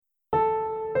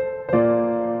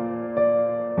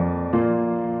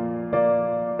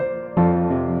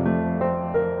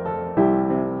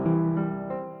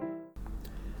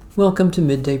Welcome to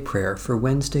Midday Prayer for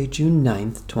Wednesday, June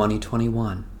 9th,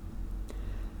 2021.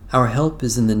 Our help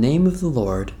is in the name of the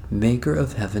Lord, maker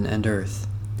of heaven and earth.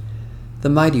 The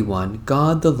Mighty One,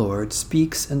 God the Lord,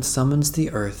 speaks and summons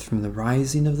the earth from the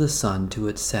rising of the sun to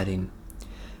its setting.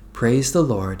 Praise the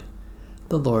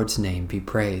Lord's name be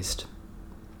praised.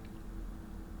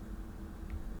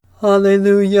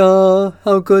 Hallelujah!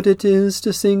 How good it is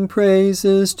to sing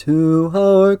praises to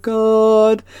our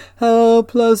God. How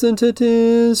pleasant it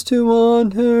is to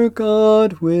honor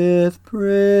God with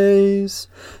praise.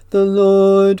 The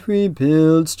Lord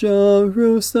rebuilds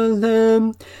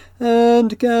Jerusalem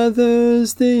and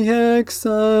gathers the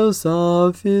exiles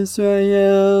of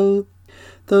Israel.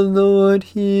 The Lord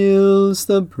heals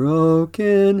the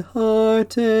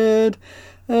broken-hearted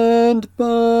and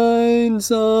binds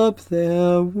up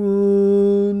their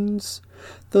wounds.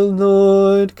 The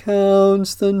Lord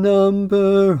counts the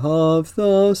number of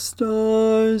the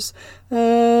stars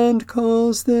and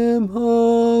calls them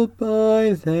all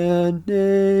by their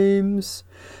names.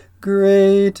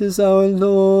 Great is our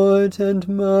Lord and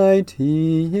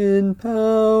mighty in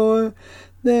power.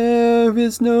 There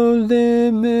is no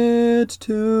limit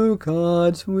to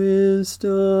God's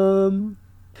wisdom.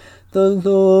 The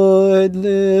Lord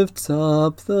lifts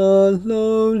up the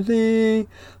lowly,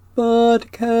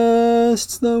 but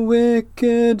casts the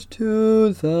wicked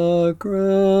to the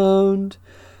ground.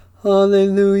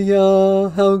 Hallelujah!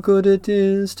 How good it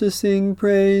is to sing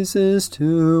praises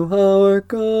to our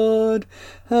God.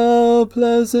 How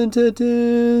pleasant it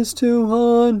is to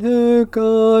honor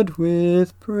God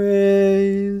with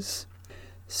praise.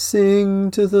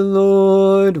 Sing to the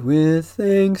Lord with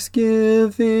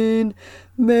thanksgiving.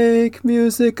 Make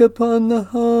music upon the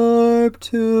harp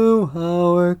to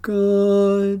our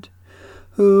God,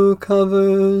 who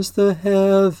covers the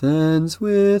heavens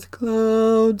with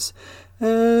clouds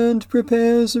and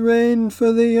prepares rain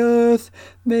for the earth,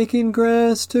 making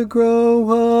grass to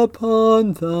grow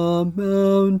upon the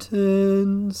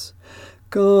mountains.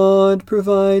 God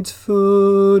provides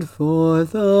food for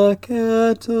the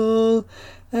cattle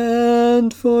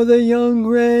and for the young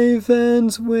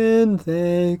ravens when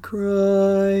they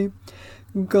cry.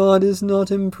 God is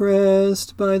not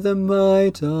impressed by the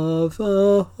might of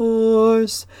a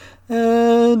horse,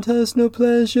 and has no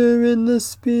pleasure in the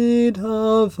speed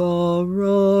of a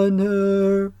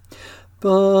runner,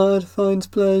 but finds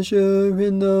pleasure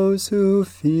in those who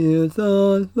fear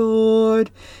the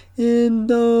Lord, in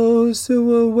those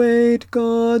who await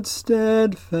God's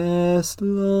steadfast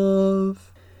love.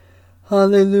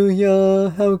 Hallelujah!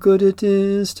 How good it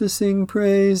is to sing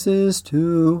praises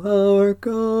to our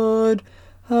God.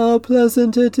 How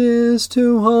pleasant it is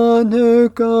to honor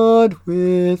God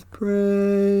with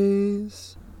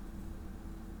praise.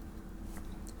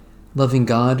 Loving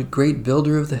God, great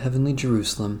builder of the heavenly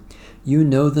Jerusalem, you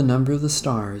know the number of the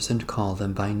stars and call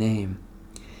them by name.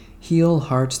 Heal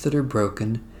hearts that are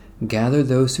broken, gather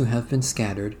those who have been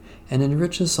scattered, and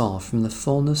enrich us all from the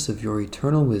fullness of your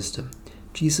eternal wisdom.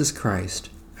 Jesus Christ,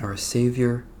 our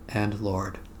Savior and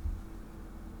Lord.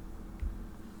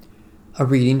 A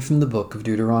reading from the book of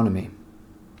Deuteronomy.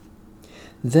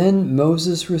 Then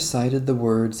Moses recited the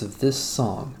words of this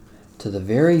song to the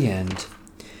very end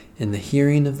in the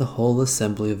hearing of the whole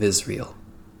assembly of Israel.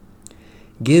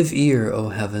 Give ear, O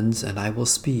heavens, and I will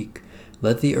speak.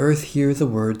 Let the earth hear the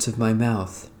words of my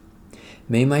mouth.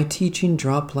 May my teaching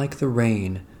drop like the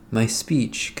rain, my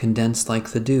speech condense like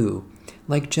the dew,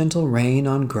 like gentle rain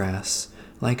on grass,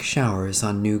 like showers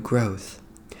on new growth.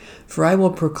 For I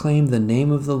will proclaim the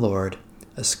name of the Lord,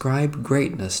 ascribe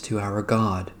greatness to our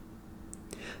God.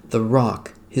 The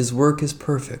rock, his work is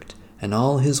perfect, and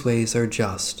all his ways are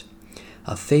just.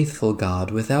 A faithful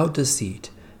God without deceit,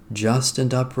 just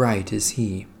and upright is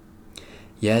he.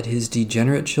 Yet his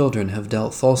degenerate children have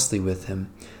dealt falsely with him,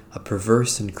 a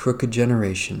perverse and crooked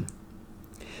generation.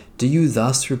 Do you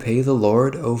thus repay the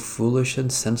Lord, O foolish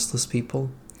and senseless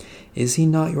people? Is he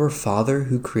not your Father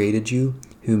who created you,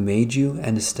 who made you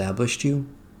and established you?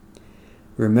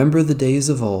 Remember the days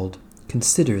of old,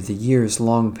 consider the years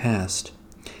long past.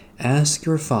 Ask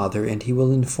your father, and he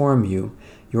will inform you,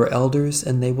 your elders,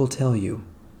 and they will tell you.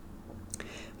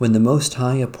 When the Most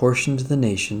High apportioned the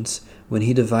nations, when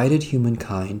he divided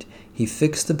humankind, he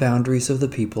fixed the boundaries of the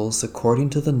peoples according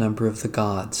to the number of the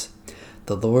gods.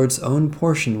 The Lord's own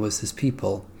portion was his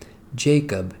people,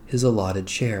 Jacob his allotted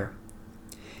share.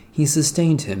 He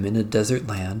sustained him in a desert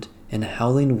land, in a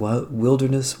howling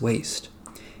wilderness waste.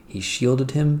 He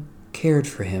shielded him, cared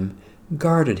for him,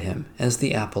 guarded him as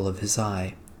the apple of his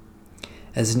eye.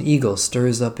 As an eagle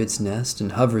stirs up its nest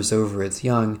and hovers over its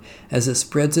young, as it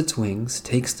spreads its wings,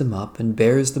 takes them up, and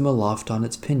bears them aloft on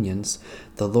its pinions,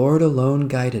 the Lord alone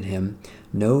guided him,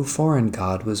 no foreign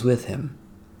god was with him.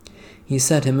 He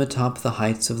set him atop the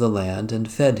heights of the land, and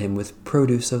fed him with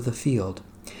produce of the field.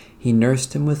 He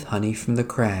nursed him with honey from the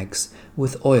crags,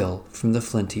 with oil from the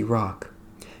flinty rock,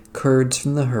 curds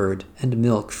from the herd, and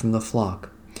milk from the flock,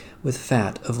 with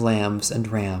fat of lambs and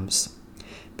rams,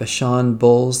 Bashan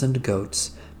bulls and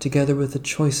goats, together with the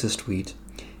choicest wheat.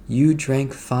 You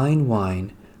drank fine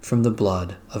wine from the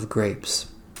blood of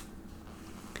grapes.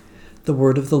 The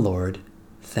word of the Lord.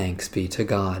 Thanks be to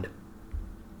God.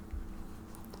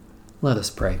 Let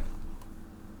us pray.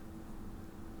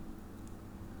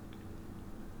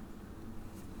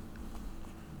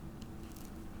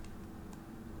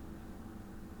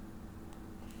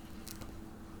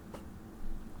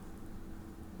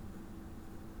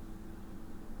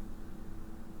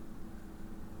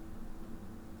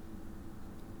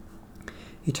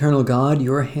 Eternal God,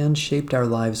 your hand shaped our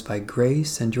lives by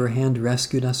grace, and your hand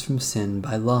rescued us from sin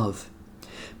by love.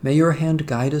 May your hand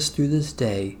guide us through this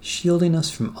day, shielding us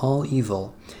from all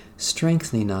evil,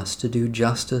 strengthening us to do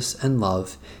justice and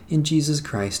love, in Jesus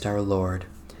Christ our Lord.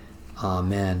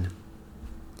 Amen.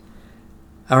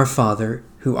 Our Father,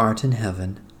 who art in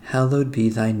heaven, hallowed be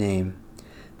thy name.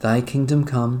 Thy kingdom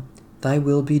come, thy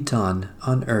will be done,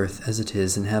 on earth as it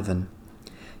is in heaven.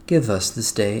 Give us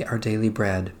this day our daily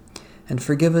bread, and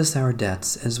forgive us our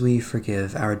debts as we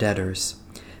forgive our debtors.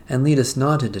 And lead us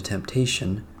not into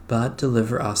temptation, but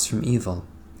deliver us from evil.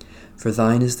 For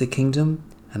thine is the kingdom,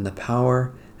 and the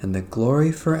power, and the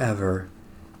glory forever.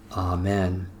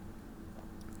 Amen.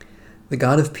 The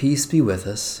God of peace be with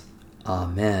us.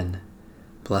 Amen.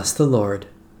 Bless the Lord.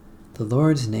 The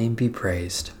Lord's name be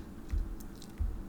praised.